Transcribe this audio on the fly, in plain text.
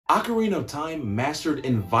Ocarina of Time mastered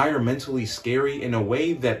environmentally scary in a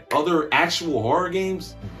way that other actual horror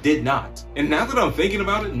games did not. And now that I'm thinking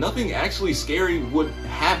about it, nothing actually scary would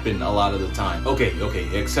happen a lot of the time. Okay,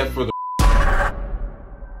 except for the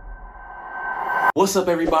What's up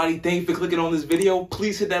everybody, thank you for clicking on this video.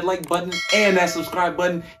 Please hit that like button and that subscribe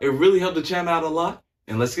button. It really helped the channel out a lot.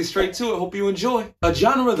 And let's get straight to it. Hope you enjoy. A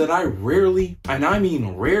genre that I rarely, and I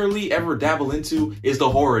mean rarely, ever dabble into is the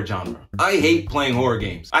horror genre. I hate playing horror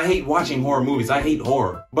games. I hate watching horror movies. I hate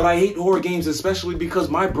horror. But I hate horror games especially because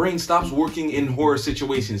my brain stops working in horror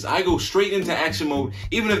situations. I go straight into action mode,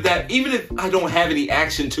 even if I don't have any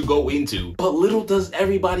action to go into. But little does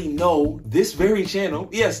everybody know, this very channel,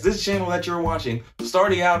 yes, this channel that you're watching,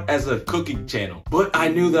 started out as a cooking channel. But I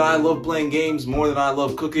knew that I love playing games more than I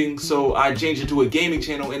love cooking, so I changed it to a gaming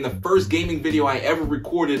channel. In the first gaming video I ever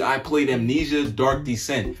recorded, I played Amnesia Dark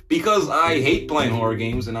Descent because I hate playing horror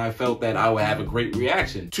games and I felt that I would have a great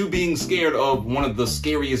reaction to being scared of one of the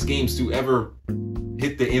scariest games to ever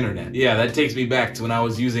hit the internet. Yeah, that takes me back to when I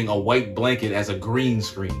was using a white blanket as a green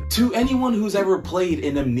screen. To anyone who's ever played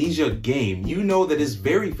an Amnesia game, you know that it's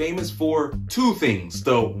very famous for two things.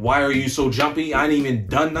 The why are you so jumpy? I ain't even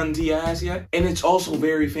done nothing to your ass yet. And it's also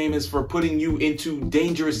very famous for putting you into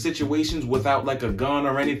dangerous situations without like a gun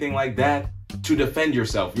or anything like that to defend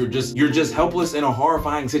yourself. You're just helpless in a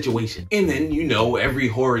horrifying situation. And then, you know, every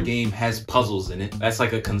horror game has puzzles in it. That's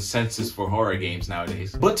like a consensus for horror games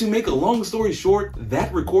nowadays. But to make a long story short,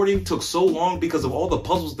 that recording took so long because of all the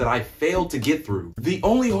puzzles that I failed to get through. The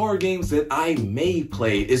only horror games that I may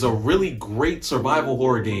play is a really great survival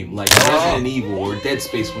horror game like Resident Evil or Dead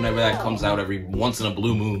Space whenever that comes out every once in a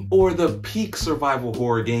blue moon. Or the peak survival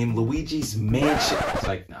horror game, Luigi's Mansion. It's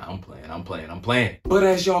like, nah, I'm playing. But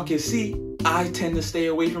as y'all can see, I tend to stay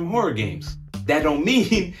away from horror games. That don't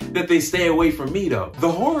mean that they stay away from me though.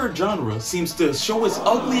 The horror genre seems to show its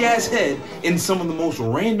ugly ass head in some of the most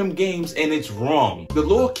random games, and it's wrong. The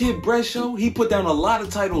Little Kid Bread Show, he put down a lot of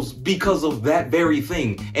titles because of that very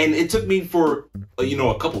thing. And it took me for, you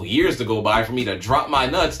know, a couple years to go by for me to drop my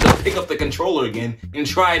nuts to pick up the controller again and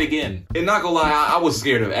try it again. And not gonna lie, I was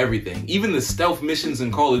scared of everything. Even the stealth missions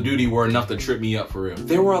in Call of Duty were enough to trip me up for real.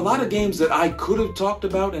 There were a lot of games that I could have talked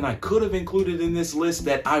about and I could have included in this list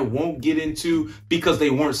that I won't get into because they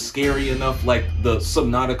weren't scary enough, like the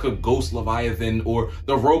Subnautica Ghost Leviathan or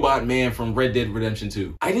the Robot Man from Red Dead Redemption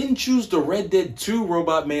 2. I didn't choose the Red Dead 2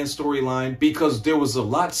 Robot Man storyline because there was a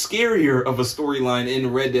lot scarier of a storyline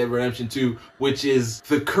in Red Dead Redemption 2, which is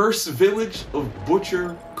the cursed village of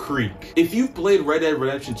Butcher Creek. If you've played Red Dead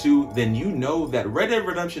Redemption 2, then you know that Red Dead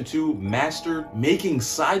Redemption 2 mastered making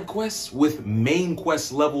side quests with main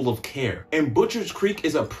quest level of care. And Butcher's Creek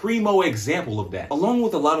is a primo example of that. Along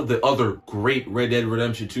with a lot of the other great Red Dead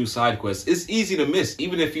Redemption 2 side quests, it's easy to miss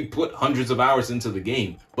even if you put hundreds of hours into the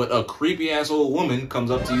game. But a creepy ass old woman comes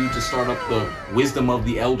up to you to start up the Wisdom of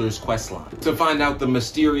the Elders questline to find out the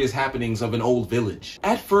mysterious happenings of an old village.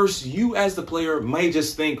 At first, you as the player may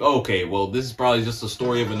just think, okay, well, this is probably just a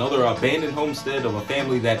story of another abandoned homestead of a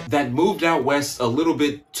family that moved out west a little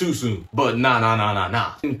bit too soon. But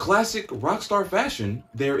nah. In classic Rockstar fashion,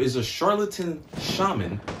 there is a charlatan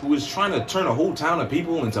shaman who is trying to turn a whole town of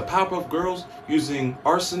people into pop-up girls using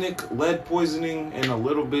arsenic, lead poisoning, and a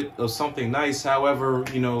little bit of something nice. However,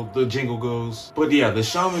 you know, the jingle goes. But yeah, the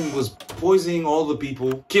shaman was poisoning all the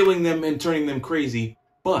people, killing them and turning them crazy.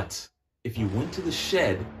 But if you went to the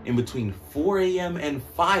shed in between 4 a.m. and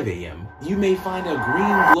 5 a.m., you may find a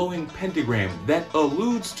green glowing pentagram that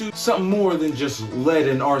alludes to something more than just lead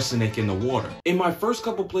and arsenic in the water. In my first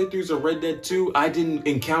couple playthroughs of Red Dead 2, I didn't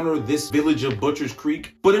encounter this village of Butcher's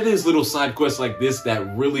Creek, but it is little side quests like this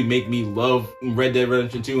that really make me love Red Dead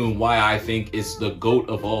Redemption 2 and why I think it's the GOAT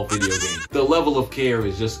of all video games. The level of care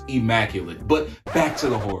is just immaculate. But back to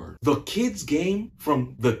the horror. The kids game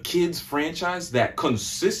from the kids franchise that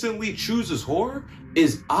consistently chooses horror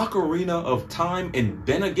is Ocarina of Time, and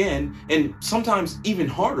then again, and sometimes even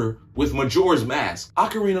harder, with Majora's Mask.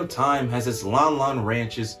 Ocarina of Time has its Lan Lan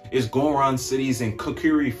ranches, its Goron cities, and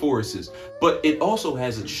Kokiri forests, but it also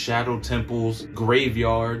has its shadow temples,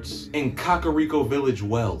 graveyards, and Kakariko Village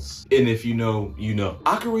wells. And if you know, you know.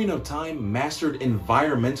 Ocarina of Time mastered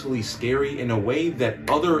environmentally scary in a way that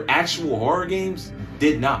other actual horror games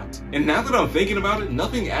did not. And now that I'm thinking about it,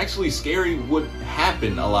 nothing actually scary would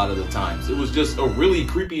happen a lot of the times. It was just a really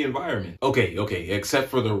creepy environment. Okay, except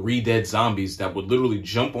for the re-dead zombies that would literally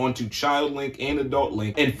jump onto Child Link and Adult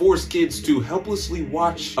Link and force kids to helplessly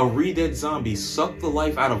watch a re-dead zombie suck the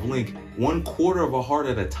life out of Link 1/4 of a heart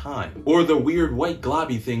at a time, or the weird white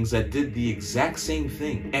globby things that did the exact same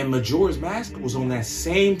thing. And Majora's Mask was on that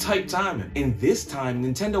same type timing. And this time,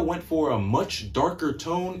 Nintendo went for a much darker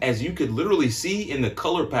tone, as you could literally see in the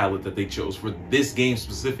color palette that they chose for this game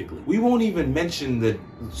specifically. We won't even mention the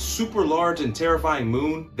super large and terrifying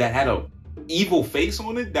moon that had a evil face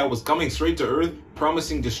on it that was coming straight to Earth,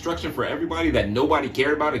 promising destruction for everybody that nobody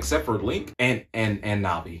cared about except for Link and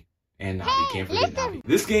Navi. And Navi, can't forget Navi.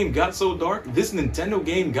 This game got so dark, this Nintendo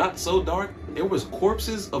game got so dark, there was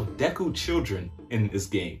corpses of Deku children in this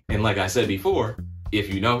game. And like I said before,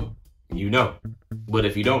 if you know, you know. But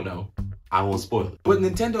if you don't know, I won't spoil it. But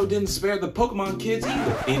Nintendo didn't spare the Pokemon kids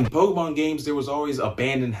either. In Pokemon games, there was always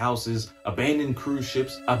abandoned houses, abandoned cruise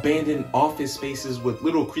ships, abandoned office spaces with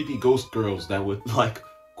little creepy ghost girls that would like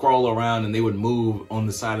crawl around and they would move on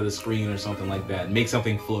the side of the screen or something like that and make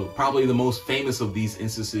something float. Probably the most famous of these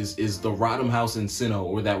instances is the Rodham house in Sinnoh,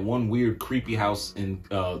 or that one weird creepy house in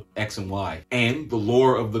X and Y. And the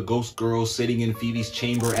lore of the ghost girl sitting in Phoebe's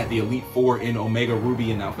chamber at the Elite Four in Omega Ruby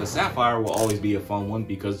and Alpha Sapphire will always be a fun one,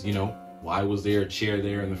 because, you know, why was there a chair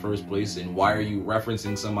there in the first place? And why are you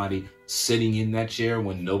referencing somebody sitting in that chair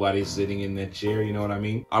when nobody's sitting in that chair? You know what I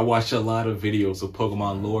mean? I watched a lot of videos of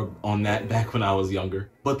Pokemon lore on that back when I was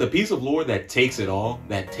younger. But the piece of lore that takes it all,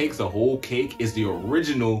 that takes the whole cake, is the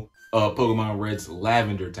original Pokemon Red's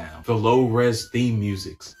Lavender Town. The low-res theme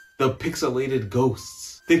musics, the pixelated ghosts,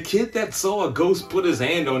 the kid that saw a ghost put his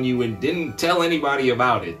hand on you and didn't tell anybody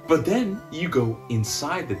about it. But then you go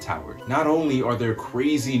inside the tower. Not only are there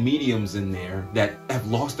crazy mediums in there that have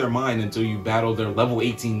lost their mind until you battle their level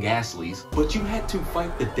 18 Ghastlies, but you had to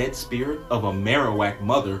fight the dead spirit of a Marowak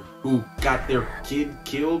mother who got their kid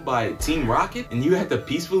killed by Team Rocket, and you had to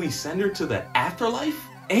peacefully send her to the afterlife?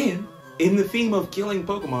 And in the theme of killing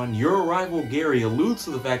Pokemon, your rival Gary alludes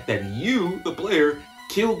to the fact that you, the player,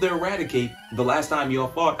 killed their Eradicate the last time y'all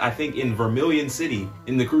fought, I think in Vermilion City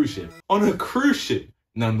in the cruise ship. On a cruise ship,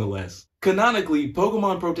 nonetheless. Canonically,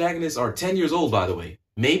 Pokemon protagonists are 10 years old, by the way.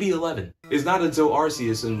 Maybe 11. It's not until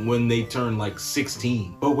Arceus and when they turn like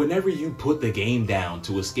 16. But whenever you put the game down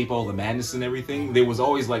to escape all the madness and everything, there was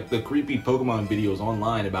always like the creepy Pokemon videos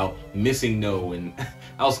online about missing No and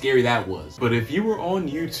how scary that was. But if you were on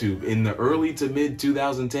YouTube in the early to mid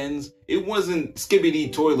 2010s, it wasn't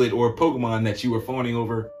Skibidi Toilet or Pokemon that you were fawning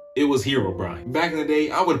over. It was Herobrine. Back in the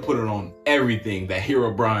day, I would put it on everything that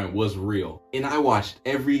Herobrine was real. And I watched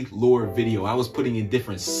every lore video. I was putting in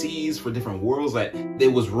different C's for different worlds that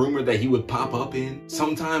there was rumored that he would pop up in.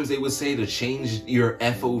 Sometimes they would say to change your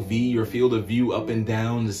FOV, your field of view, up and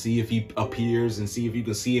down to see if he appears and see if you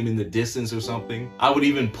can see him in the distance or something. I would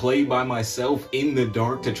even play by myself in the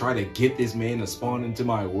dark to try to get this man to spawn into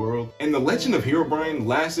my world. And the legend of Herobrine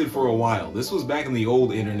lasted for a while. This was back in the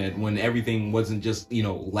old internet when everything wasn't just, you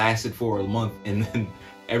know, lasted for a month and then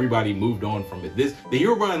everybody moved on from it. The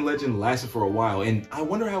Herobrine legend lasted for a while, and I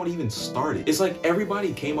wonder how it even started. It's like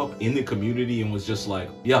everybody came up in the community and was just like,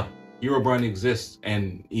 yeah, Herobrine exists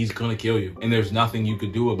and he's gonna kill you and there's nothing you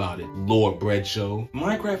could do about it. Lore bread show.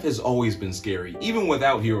 Minecraft has always been scary, even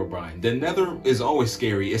without Herobrine. The Nether is always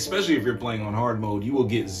scary, especially if you're playing on hard mode. You will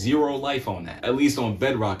get 0 life on that, at least on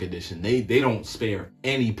Bedrock Edition. They don't spare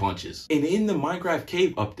any punches. And in the Minecraft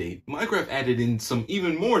cave update, Minecraft added in some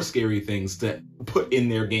even more scary things to put in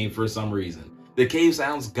their game for some reason. The cave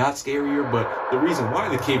sounds got scarier, but the reason why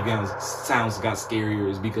the cave sounds got scarier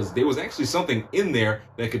is because there was actually something in there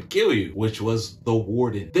that could kill you, which was the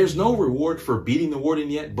Warden. There's no reward for beating the Warden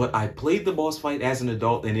yet, but I played the boss fight as an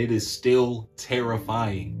adult and it is still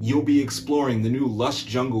terrifying. You'll be exploring the new lush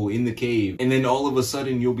jungle in the cave, and then all of a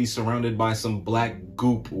sudden you'll be surrounded by some black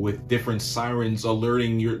goop with different sirens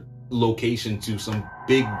alerting your location to some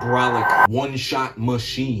big brolic one-shot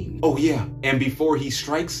machine. Oh yeah, and before he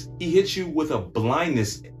strikes, he hits you with a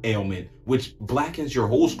blindness ailment, which blackens your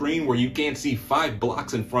whole screen where you can't see 5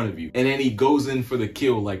 blocks in front of you. And then he goes in for the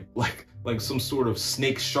kill like some sort of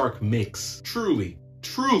snake shark mix. Truly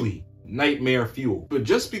nightmare fuel. But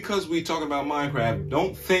just because we talk about Minecraft,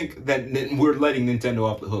 don't think that we're letting Nintendo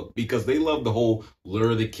off the hook, because they love the whole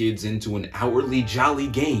lure the kids into an outwardly jolly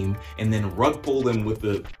game and then rug pull them with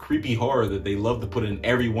the creepy horror that they love to put in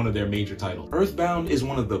every one of their major titles. Earthbound is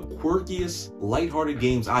one of the quirkiest, lighthearted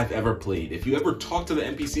games I've ever played. If you ever talk to the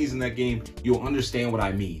NPCs in that game, you'll understand what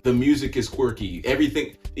I mean. The music is quirky,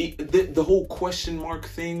 everything, the whole question mark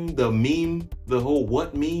thing, the meme, the whole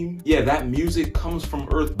what meme, yeah, that music comes from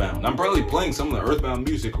Earthbound. I'm probably playing some of the Earthbound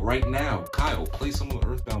music right now. Kyle, play some of the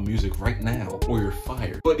Earthbound music right now or you're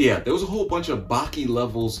fired. But yeah, there was a whole bunch of box schlocky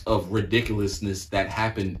levels of ridiculousness that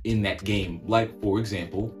happened in that game. Like, for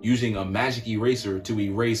example, using a magic eraser to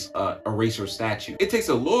erase a eraser statue. It takes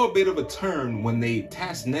a little bit of a turn when they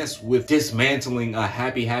task Ness with dismantling a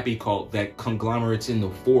happy cult that conglomerates in the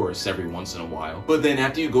forest every once in a while. But then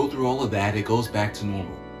after you go through all of that, it goes back to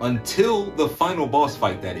normal. Until the final boss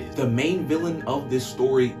fight, that is. The main villain of this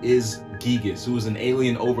story is Gigas, who is an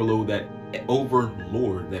alien overlord that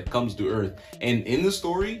comes to Earth. And in the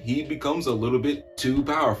story, he becomes a little bit too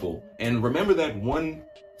powerful. And remember that one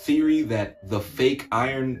theory that the fake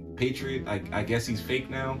Iron Patriot, I guess he's fake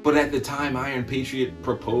now, but at the time Iron Patriot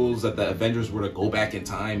proposed that the Avengers were to go back in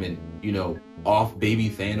time and, you know, off baby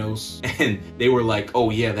Thanos, and they were like, oh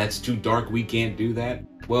yeah, that's too dark, we can't do that.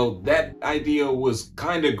 Well, that idea was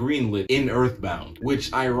kind of greenlit in Earthbound,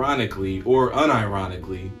 which ironically or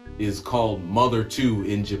unironically is called Mother 2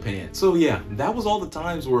 in Japan. So yeah, that was all the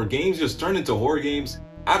times where games just turned into horror games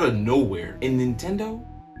out of nowhere. And Nintendo,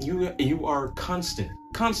 you are constant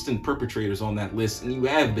perpetrators on that list, and you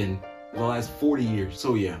have been for the last 40 years.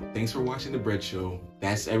 So yeah, thanks for watching The Bread Show.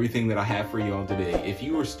 That's everything that I have for y'all today. If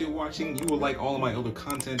you are still watching, you will like all of my other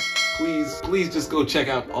content, please just go check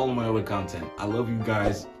out all of my other content. I love you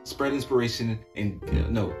guys. Spread inspiration and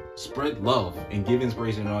spread love and give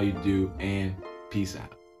inspiration in all you do, and peace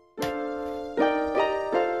out.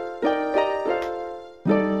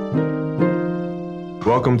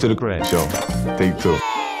 Welcome to The Bread Show. Take 2.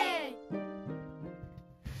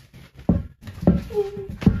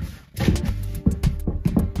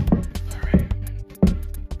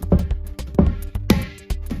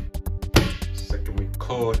 Second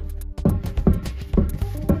record.